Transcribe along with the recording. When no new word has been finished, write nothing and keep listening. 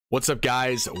What's up,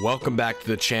 guys? Welcome back to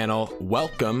the channel.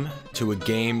 Welcome to a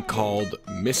game called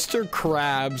Mr.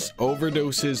 Krabs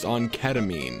Overdoses on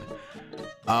Ketamine.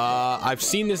 I've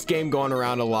seen this game going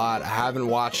around a lot. I haven't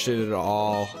watched it at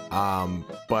all,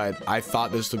 but I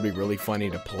thought this would be really funny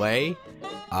to play.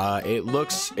 It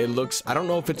looks, I don't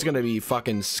know if it's gonna be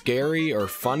fucking scary or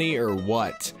funny or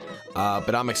what,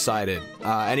 but I'm excited.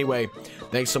 Anyway,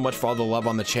 thanks so much for all the love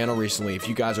on the channel recently. If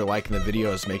you guys are liking the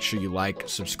videos, make sure you like,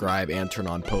 subscribe, and turn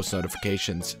on post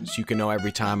notifications so you can know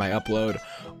every time I upload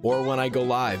or when I go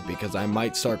live, because I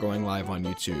might start going live on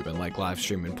YouTube and like live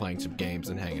streaming, playing some games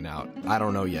and hanging out. I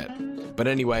don't know yet. But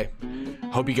anyway,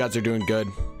 hope you guys are doing good.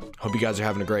 Hope you guys are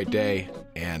having a great day,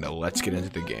 and let's get into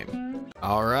the game.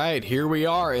 All right, here we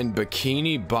are in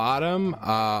Bikini Bottom.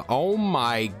 Oh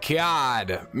my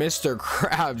god, Mr.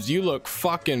 Krabs, you look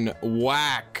fucking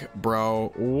whack,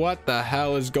 bro. What the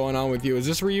hell is going on with you? Is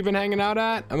this where you've been hanging out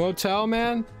at? A motel,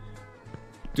 man?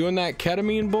 Doing that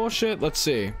ketamine bullshit? Let's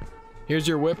see. Here's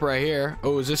your whip right here.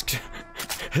 Oh, is this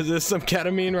is this some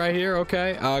ketamine right here?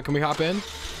 Okay, can we hop in?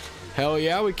 Hell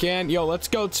yeah, we can. Yo, let's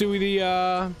go to the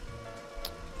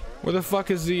where the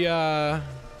fuck is the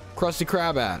Krusty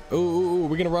Krab at? Ooh,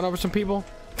 we gonna run over some people?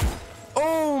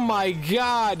 Oh my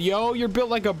god, yo, you're built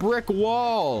like a brick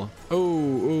wall.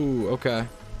 Ooh, okay.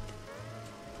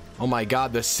 Oh my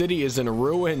god, the city is in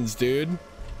ruins, dude.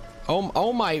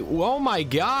 Oh my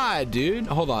god, dude.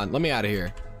 Hold on, let me out of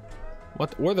here.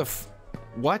 What? Where the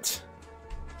what?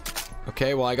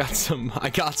 Okay, well, I got some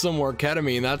more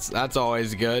ketamine. That's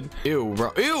always good. Ew,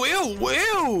 bro.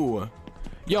 Ew.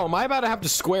 Yo, am I about to have to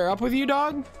square up with you,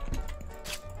 dog?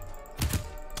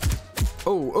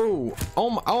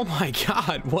 Oh my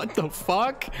god, what the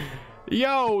fuck?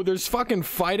 Yo, there's fucking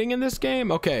fighting in this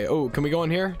game? Okay, oh, can we go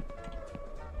in here?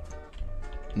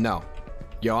 No.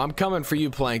 Yo, I'm coming for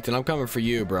you, Plankton. I'm coming for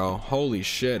you, bro. Holy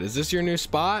shit, is this your new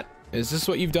spot? Is this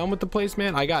what you've done with the place,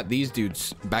 man? I got these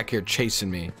dudes back here chasing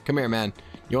me. Come here, man.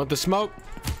 You want the smoke?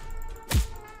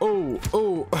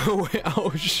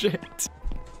 Oh shit.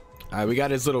 All right, we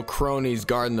got his little cronies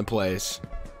guarding the place.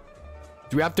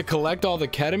 Do we have to collect all the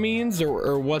ketamines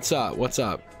or what's up? What's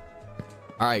up?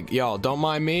 All right, y'all, don't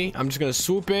mind me. I'm just gonna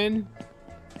swoop in,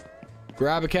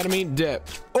 grab a ketamine, dip.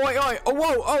 Oi, oh,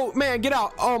 whoa, oh man, get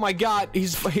out. Oh my god,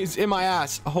 he's in my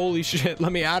ass. Holy shit,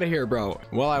 let me out of here, bro.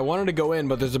 Well, I wanted to go in,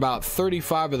 but there's about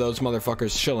 35 of those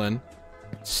motherfuckers chilling,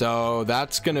 so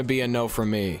that's gonna be a no from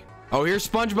me. Oh, here's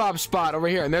SpongeBob's spot over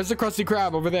here, and there's the Krusty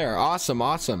Krab over there.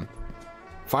 Awesome.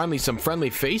 Finally, some friendly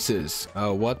faces.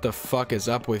 Oh, what the fuck is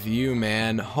up with you,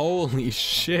 man? Holy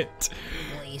shit.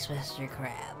 Please, Mr.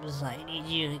 Krabs, I need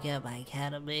you to get my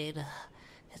ketamine.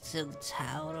 It's in the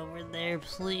town over there.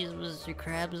 Please, Mr.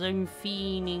 Krabs, I'm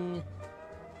fiending.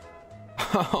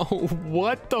 Oh,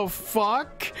 what the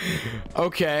fuck?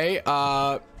 Okay,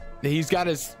 he's got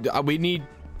his... we need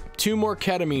 2 more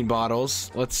ketamine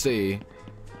bottles. Let's see.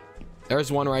 There's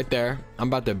one right there. I'm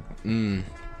about to...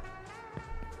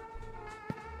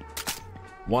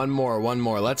 One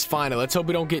more. Let's find it. Let's hope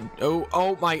we don't get...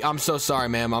 Oh my... I'm so sorry,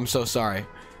 ma'am. I'm so sorry.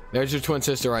 There's your twin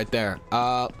sister right there.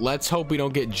 Let's hope we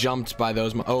don't get jumped by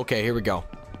those... Okay, here we go.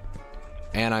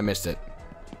 And I missed it.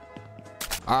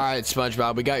 All right,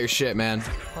 SpongeBob, we got your shit, man.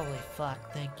 Holy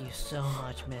fuck, thank you so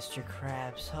much, Mr.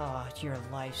 Krabs. Oh, you're a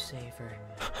lifesaver.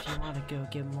 If you want to go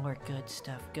get more good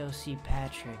stuff, go see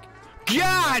Patrick.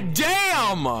 God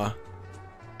damn!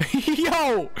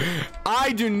 Yo,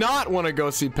 I do not want to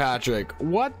go see Patrick.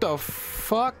 What the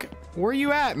fuck? Where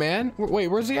you at, man? Wait,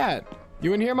 where's he at?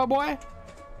 You in here, my boy?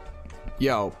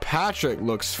 Yo, Patrick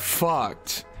looks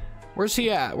fucked. Where's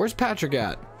he at? Where's Patrick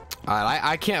at? All right,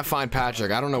 I can't find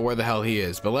Patrick. I don't know where the hell he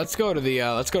is, but let's go to the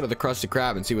Krusty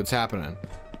Krab and see what's happening.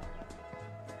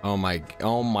 Oh my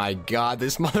god,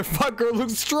 this motherfucker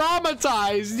looks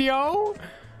traumatized, yo.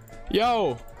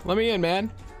 Yo, let me in,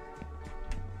 man.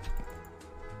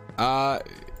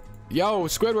 Yo,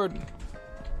 Squidward.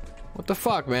 What the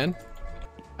fuck, man?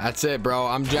 That's it, bro.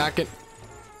 I'm jacking.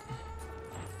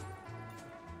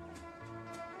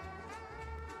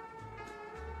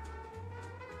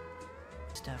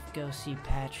 Go see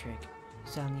Patrick.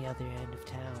 He's on the other end of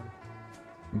town.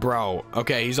 Bro,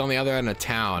 okay, he's on the other end of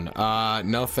town.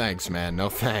 No thanks, man. No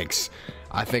thanks.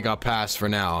 I think I'll pass for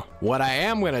now. What I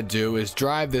am gonna do is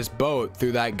drive this boat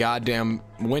through that goddamn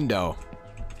window.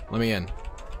 Let me in.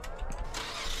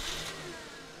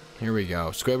 Here we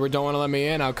go. Squidward don't want to let me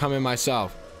in. I'll come in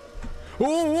myself.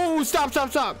 Ooh, stop.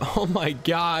 Oh my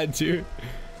god, dude.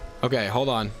 Okay, hold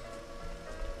on.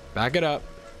 Back it up.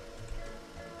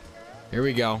 Here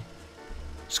we go.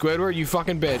 Squidward, you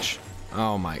fucking bitch.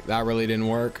 Oh my, that really didn't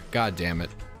work. God damn it.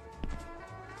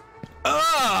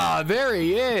 Ah, there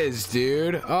he is,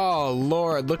 dude. Oh,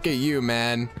 Lord, look at you,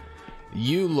 man.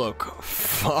 You look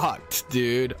fucked,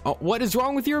 dude. Oh, what is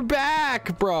wrong with your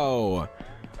back, bro? All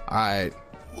right.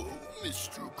 Whoa,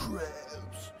 Mr.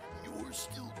 Krabs, you're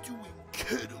still doing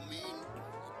ketamine?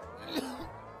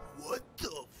 What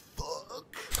the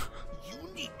fuck? You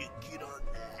need to get on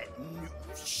that new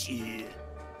shit.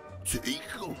 Take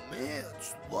a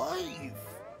man's life.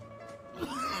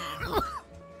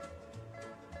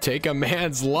 Take a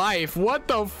man's life? What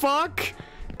the fuck?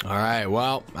 All right,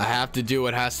 well, I have to do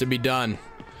what has to be done.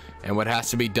 And what has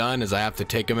to be done is I have to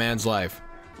take a man's life.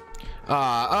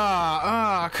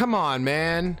 Come on,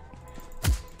 man.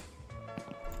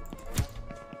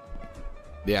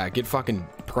 Yeah, get fucking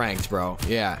pranked, bro.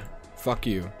 Yeah, fuck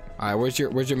you. All right, where's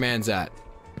your man's at?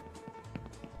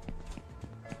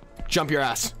 Jump your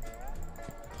ass.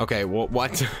 Okay, well,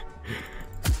 what?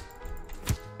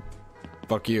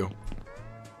 Fuck you.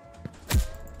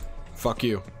 Fuck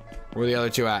you. Where are the other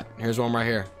two at? Here's one right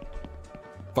here.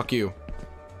 Fuck you.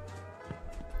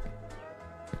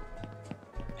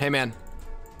 Hey, man.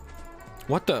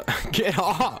 What the? Get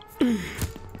off.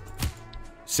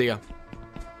 See ya.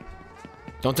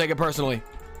 Don't take it personally.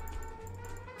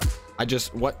 I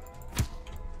just, what?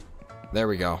 There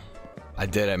we go. I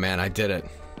did it, man. I did it.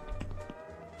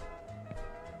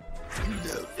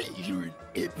 Now that you're an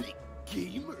epic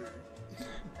gamer,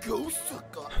 go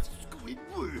suck off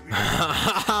Squidward.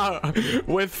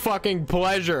 With fucking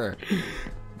pleasure.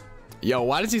 Yo,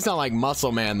 why does he sound like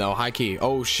Muscle Man though? High key.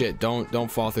 Oh shit,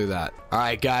 don't fall through that. All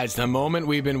right, guys, the moment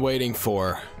we've been waiting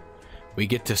for. We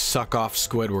get to suck off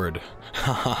Squidward.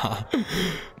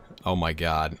 Oh my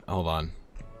god. Hold on.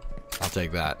 I'll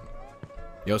take that.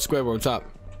 Yo, Squidward, what's up?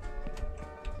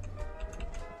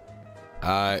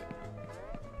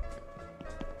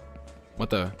 What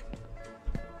the?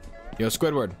 Yo,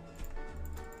 Squidward.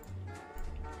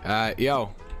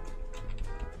 Yo.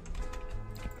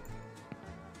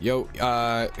 Yo,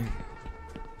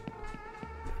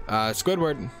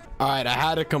 Squidward. Alright, I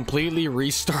had to completely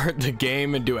restart the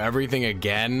game and do everything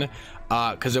again.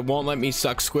 Because it won't let me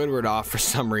suck Squidward off for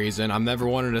some reason. I've never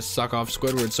wanted to suck off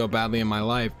Squidward so badly in my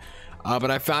life.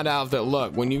 But I found out that,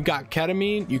 look, when you've got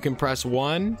ketamine, you can press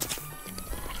 1.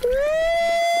 Woo!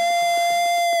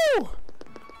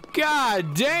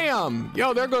 God damn!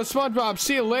 Yo, there goes SpongeBob.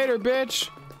 See you later, bitch.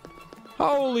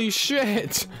 Holy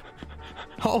shit.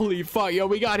 Holy fuck. Yo,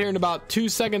 we got here in about 2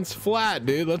 seconds flat,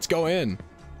 dude. Let's go in.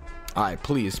 All right,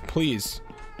 please, please.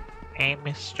 Hey,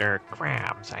 Mr.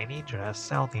 Krabs, I need you to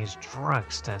sell these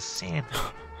drugs to Sandy.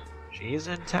 She's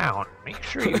in town. Make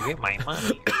sure you get my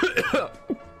money.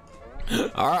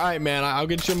 All right, man. I'll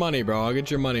get your money, bro. I'll get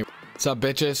your money. What's up,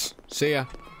 bitches? See ya.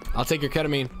 I'll take your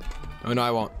ketamine. Oh, no,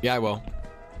 I won't. Yeah, I will.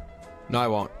 No, I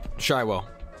won't. Sure, I will.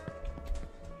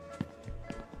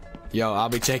 Yo, I'll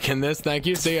be taking this. Thank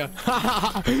you. See ya.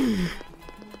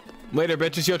 Later,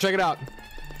 bitches. Yo, check it out.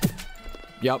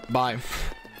 Yep, bye.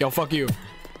 Yo, fuck you.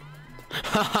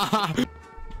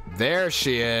 There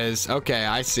she is. Okay,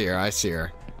 I see her. I see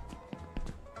her.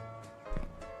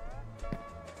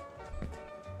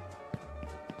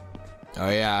 Oh,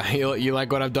 yeah. You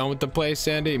like what I've done with the place,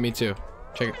 Sandy? Me too.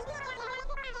 Check it.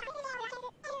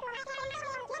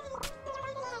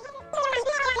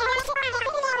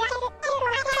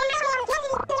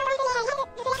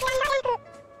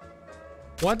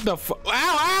 What the fu- Ow,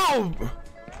 ow!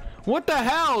 What the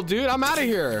hell, dude? I'm out of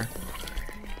here.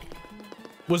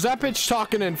 Was that bitch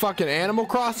talking in fucking Animal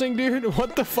Crossing, dude?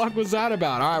 What the fuck was that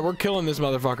about? All right, we're killing this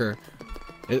motherfucker.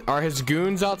 Are his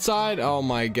goons outside? Oh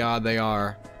my god, they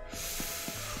are.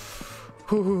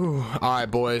 Whew. All right,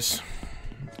 boys.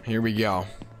 Here we go.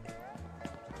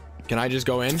 Can I just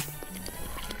go in?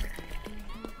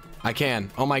 I can.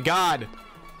 Oh my god.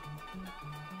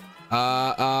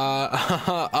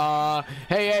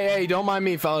 Hey, don't mind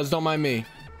me, fellas. Don't mind me.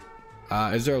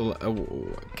 Is there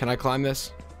can I climb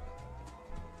this?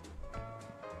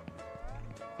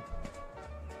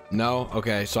 No?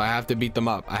 Okay, so I have to beat them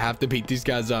up. I have to beat these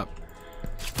guys up.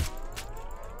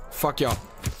 Fuck y'all.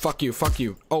 Fuck you. Fuck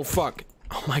you. Oh, fuck.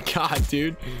 Oh my god,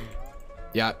 dude.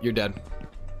 Yeah, you're dead.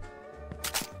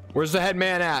 Where's the head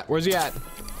man at? Where's he at?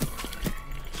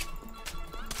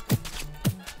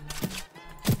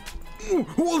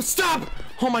 Whoa, stop!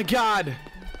 Oh my god.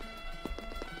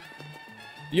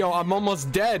 Yo, I'm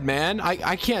almost dead, man.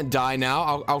 I can't die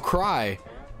now. I'll cry.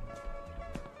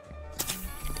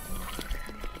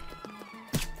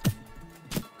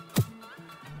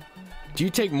 Do you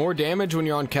take more damage when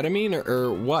you're on ketamine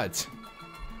or what?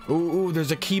 Ooh,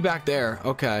 there's a key back there.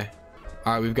 Okay.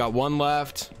 All right, we've got 1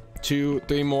 left. 2,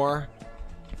 3 more.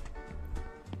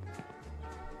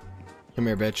 Come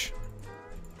here, bitch.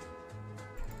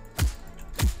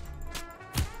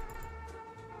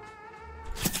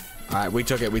 All right, we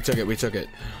took it. We took it. We took it.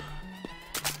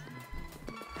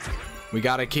 We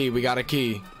got a key. We got a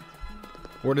key.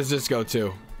 Where does this go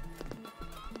to?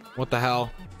 What the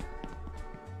hell?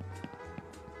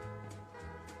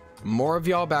 More of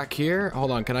y'all back here?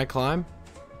 Hold on, can I climb?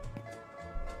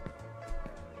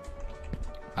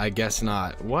 I guess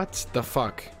not. What the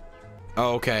fuck?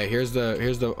 Oh, okay, here's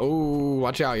the oh,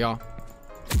 watch out, y'all.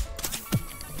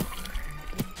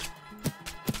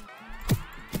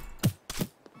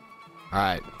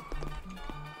 Alright.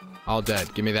 All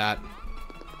dead. Give me that.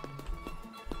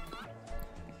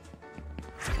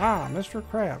 Ah, Mr.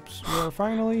 Krabs, you are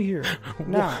finally here.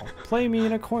 Now, play me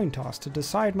in a coin toss to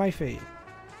decide my fate.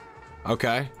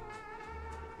 Okay.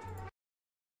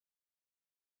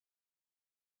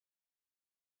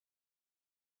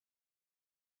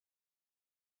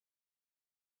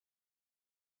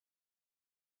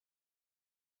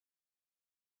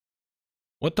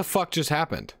 What the fuck just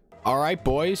happened? All right,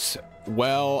 boys.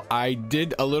 Well, I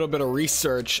did a little bit of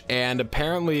research, and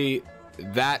apparently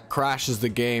that crashes the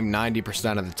game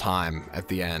 90% of the time at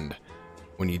the end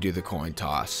when you do the coin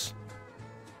toss.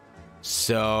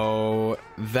 So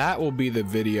that will be the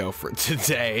video for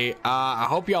today. I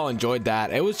hope y'all enjoyed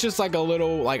that. It was just like a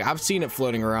little, like, I've seen it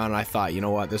floating around and I thought, you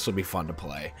know what, this would be fun to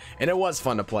play. And it was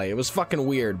fun to play. It was fucking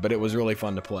weird, but it was really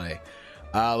fun to play.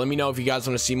 Let me know if you guys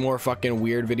want to see more fucking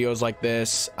weird videos like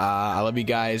this. I love you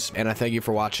guys and I thank you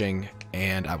for watching,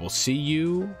 and I will see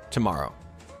you tomorrow.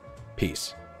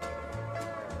 Peace.